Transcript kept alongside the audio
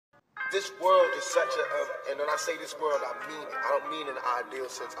This world is such a, and when I say this world, I mean it. I don't mean in an ideal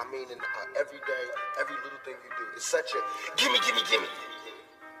sense. I mean in every day, every little thing you do. It's such a, gimme, gimme, gimme.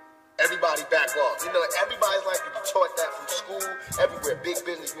 Everybody back off. You know, everybody's like, you taught that from school, everywhere. Big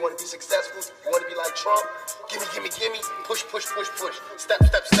business. You want to be successful? You want to be like Trump? Gimme, gimme, gimme. Push, push, push, push. Step,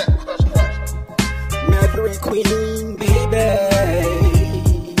 step, step. Crush, crush. Mandarin queen, baby.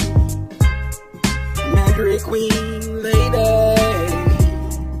 Mandarin queen, lady.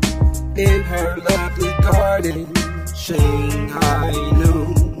 In her lovely garden, Shanghai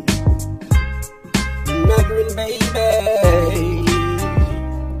noon. Mandarin baby.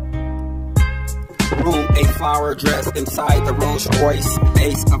 Room a flower dress inside the Rolls Royce.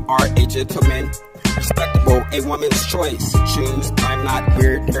 Base of art, a gentleman. Respectable, a woman's choice. Shoes, I'm not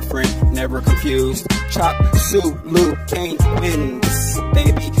weird, different, never confused. Chop, Sulu, Kane wins.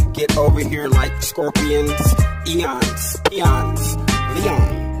 Baby, get over here like scorpions. Eons, peons,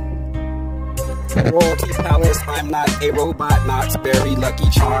 Leon. Royalty palace, I'm not a robot, not very lucky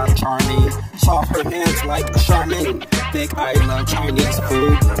charm, charming. Soft her hands like Charmin. Thick, I love Chinese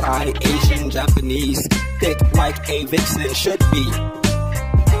food, Thai, Asian, Japanese. Thick like a vixen should be.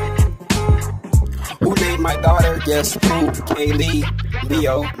 Who named my daughter? Guess who? Kaylee,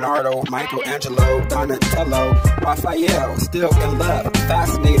 Leonardo, Michelangelo, Donatello, Raphael, still in love,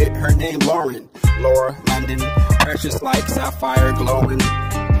 fascinated, her name Lauren. Laura, London, precious like sapphire glowing.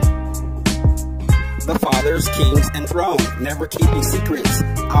 The fathers, kings, and throne, never keeping secrets.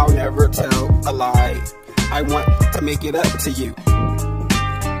 I'll never tell a lie. I want to make it up to you.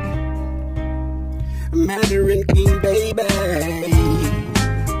 Mandarin king, baby.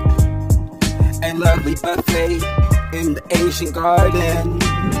 A lovely buffet in the Asian garden.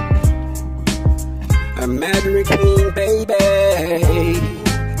 A Mandarin king, baby.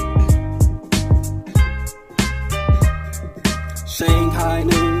 Shanghai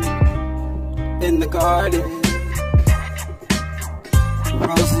noon. In the garden,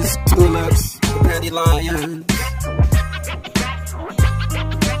 roses, tulips, dandelions.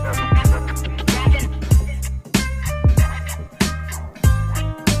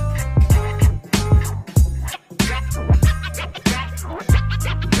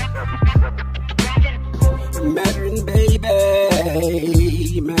 Mandarin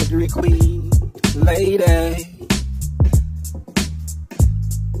baby, Mandarin queen, lady.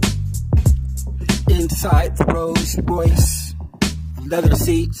 Inside the Rolls Royce, leather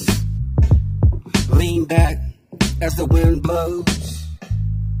seats, lean back as the wind blows.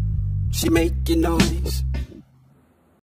 She making noise.